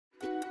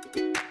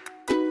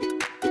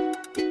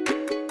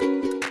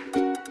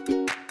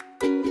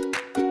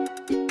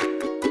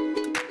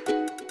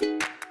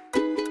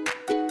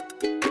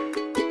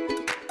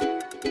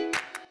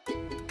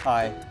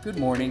Hi, good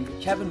morning.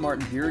 Kevin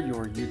Martin here,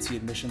 your UT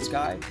admissions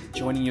guy,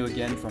 joining you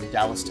again from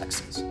Dallas,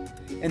 Texas.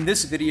 In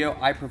this video,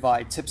 I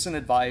provide tips and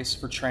advice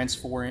for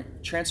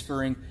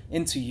transferring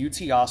into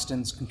UT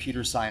Austin's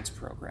computer science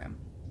program.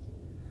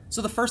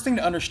 So the first thing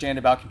to understand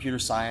about computer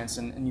science,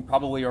 and you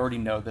probably already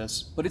know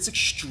this, but it's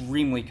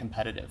extremely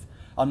competitive.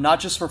 Not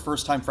just for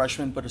first-time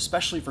freshmen, but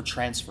especially for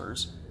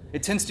transfers.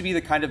 It tends to be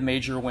the kind of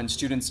major when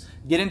students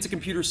get into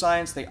computer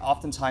science, they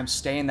oftentimes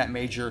stay in that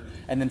major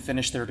and then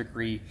finish their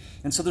degree.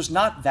 And so there's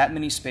not that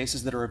many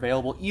spaces that are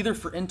available either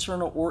for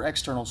internal or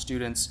external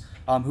students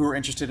who are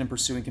interested in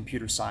pursuing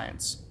computer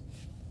science.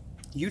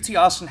 UT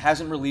Austin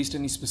hasn't released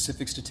any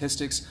specific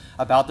statistics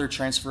about their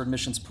transfer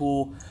admissions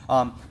pool,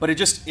 but it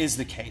just is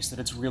the case that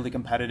it's really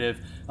competitive.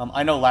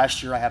 I know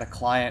last year I had a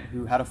client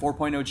who had a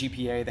 4.0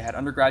 GPA, they had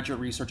undergraduate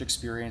research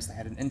experience, they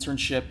had an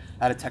internship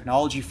at a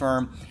technology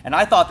firm, and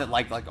I thought that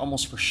like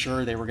almost for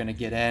sure they were going to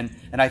get in,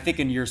 and I think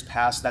in years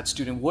past that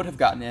student would have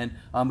gotten in,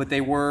 but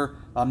they were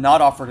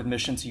not offered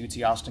admission to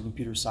UT Austin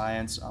Computer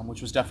Science,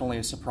 which was definitely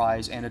a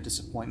surprise and a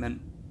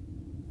disappointment.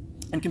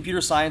 And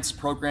computer science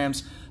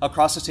programs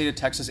across the state of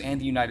Texas and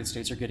the United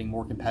States are getting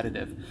more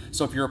competitive.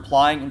 So if you're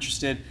applying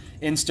interested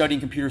in studying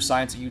computer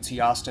science at UT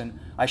Austin,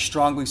 I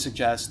strongly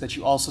suggest that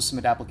you also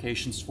submit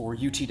applications for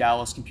UT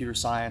Dallas Computer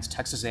Science,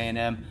 Texas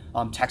A&M,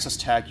 Texas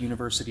Tech,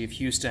 University of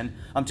Houston,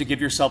 to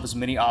give yourself as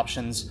many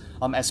options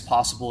as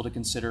possible to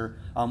consider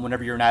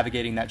whenever you're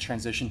navigating that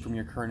transition from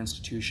your current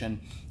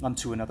institution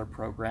to another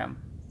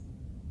program.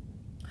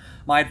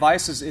 My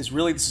advice is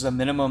really this is a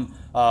minimum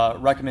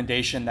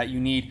recommendation that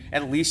you need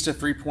at least a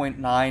 3.9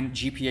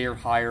 GPA or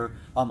higher,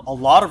 a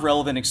lot of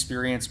relevant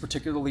experience,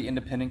 particularly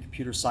independent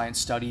computer science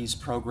studies,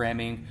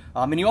 programming,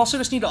 and you also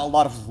just need a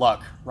lot of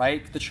luck,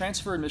 right? The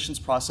transfer admissions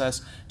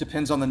process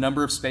depends on the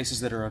number of spaces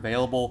that are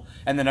available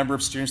and the number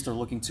of students they're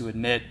looking to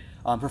admit.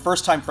 For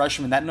first-time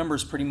freshmen, that number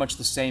is pretty much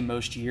the same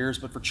most years,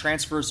 but for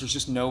transfers, there's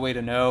just no way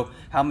to know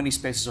how many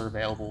spaces are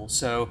available.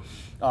 So,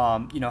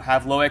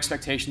 have low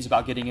expectations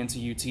about getting into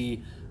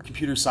UT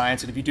computer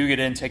science, and if you do get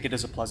in, take it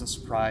as a pleasant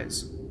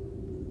surprise.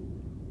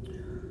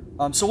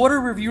 So what are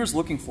reviewers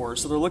looking for?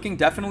 So they're looking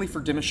definitely for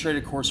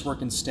demonstrated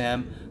coursework in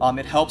STEM.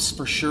 It helps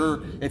for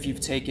sure if you've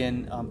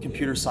taken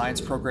computer science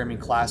programming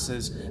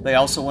classes. They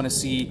also want to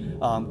see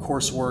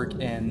coursework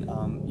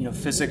in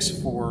physics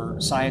for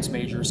science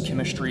majors,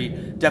 chemistry,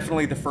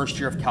 definitely the first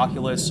year of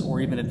calculus or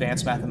even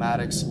advanced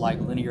mathematics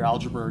like linear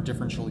algebra or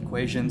differential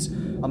equations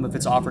if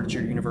it's offered at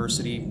your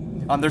university.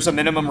 There's a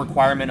minimum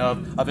requirement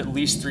of at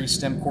least 3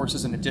 STEM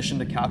courses in addition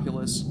to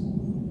calculus.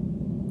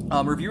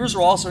 Reviewers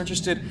are also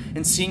interested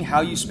in seeing how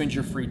you spend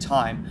your free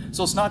time.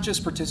 So it's not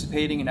just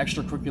participating in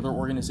extracurricular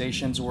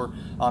organizations or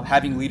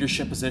having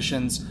leadership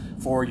positions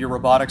for your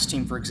robotics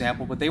team, for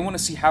example, but they want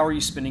to see how are you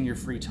spending your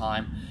free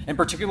time. And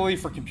particularly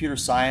for computer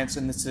science,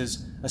 and this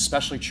is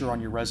especially true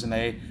on your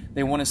resume,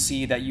 they want to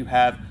see that you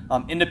have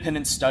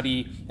independent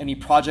study, any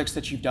projects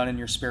that you've done in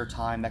your spare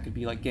time. That could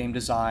be like game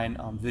design,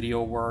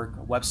 video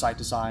work, website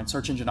design,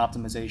 search engine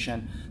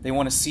optimization. They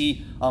want to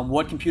see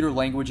what computer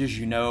languages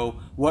you know,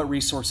 what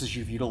resources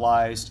you've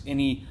utilized,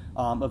 any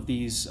of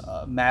these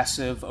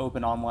massive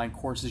open online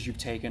courses you've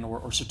taken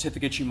or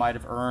certificates you might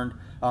have earned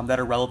that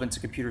are relevant to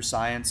computer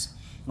science.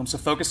 So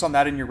focus on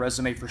that in your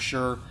resume for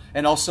sure,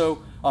 and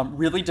also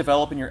really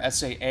develop in your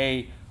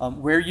SAA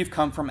where you've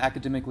come from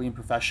academically and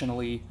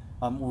professionally,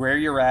 where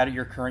you're at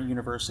your current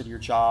university or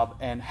job,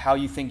 and how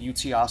you think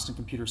UT Austin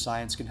Computer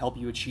Science can help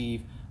you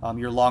achieve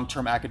your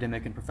long-term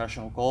academic and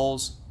professional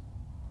goals.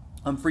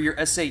 For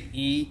your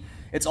SAE,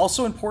 it's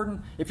also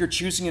important, if you're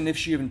choosing an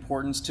issue of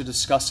importance, to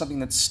discuss something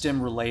that's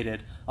STEM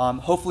related,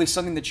 hopefully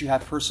something that you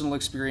have personal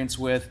experience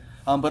with,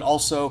 but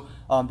also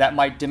that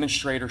might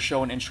demonstrate or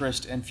show an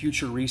interest in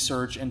future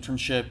research,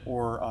 internship,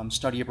 or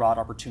study abroad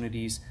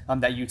opportunities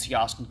that UT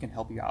Austin can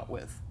help you out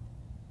with.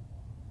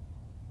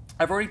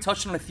 I've already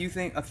touched on a few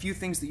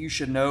things that you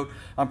should note,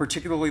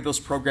 particularly those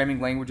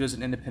programming languages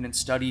and independent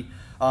study.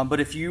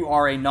 But if you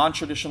are a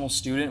non-traditional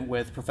student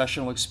with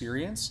professional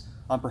experience,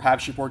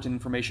 perhaps you've worked in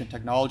information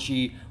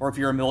technology, or if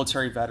you're a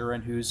military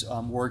veteran who's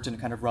worked in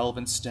kind of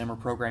relevant STEM or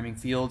programming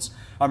fields,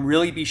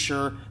 really be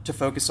sure to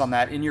focus on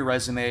that in your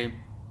resume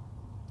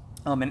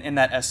and in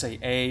that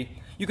SAA.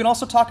 You can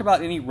also talk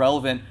about any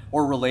relevant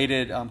or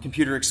related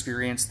computer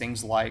experience,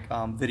 things like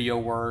video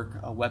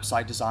work,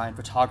 website design,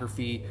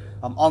 photography,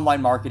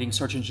 online marketing,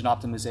 search engine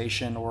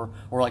optimization, or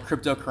like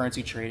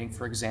cryptocurrency trading,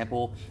 for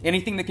example.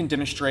 Anything that can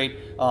demonstrate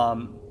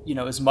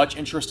as much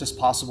interest as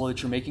possible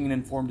that you're making an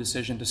informed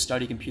decision to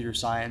study computer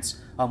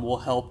science will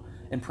help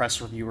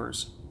impress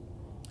reviewers.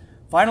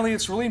 Finally,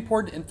 it's really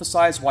important to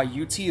emphasize why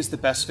UT is the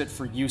best fit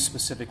for you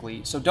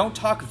specifically. So don't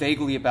talk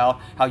vaguely about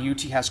how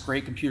UT has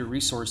great computer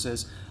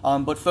resources,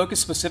 but focus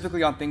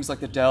specifically on things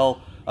like the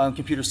Dell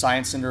Computer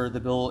Science Center, the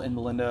Bill and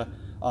Melinda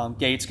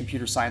Gates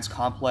Computer Science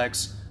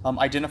Complex.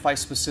 Identify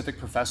specific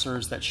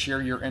professors that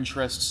share your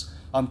interests,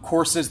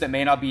 courses that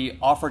may not be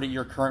offered at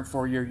your current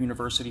four-year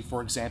university,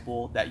 for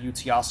example, that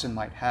UT Austin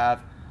might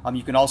have.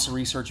 You can also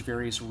research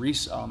various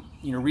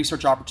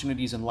research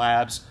opportunities in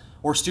labs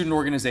or student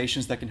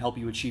organizations that can help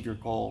you achieve your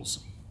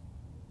goals.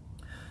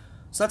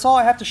 So that's all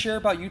I have to share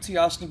about UT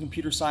Austin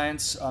Computer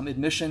Science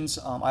admissions.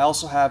 I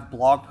also have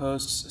blog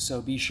posts,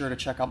 so be sure to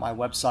check out my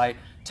website,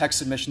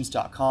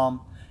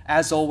 techsubmissions.com.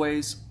 As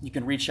always, you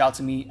can reach out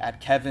to me at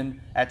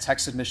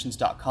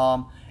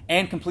kevin@techsubmissions.com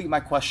and complete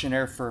my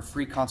questionnaire for a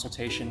free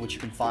consultation, which you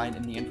can find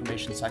in the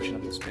information section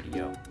of this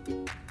video.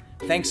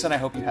 Thanks, and I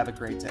hope you have a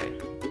great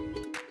day.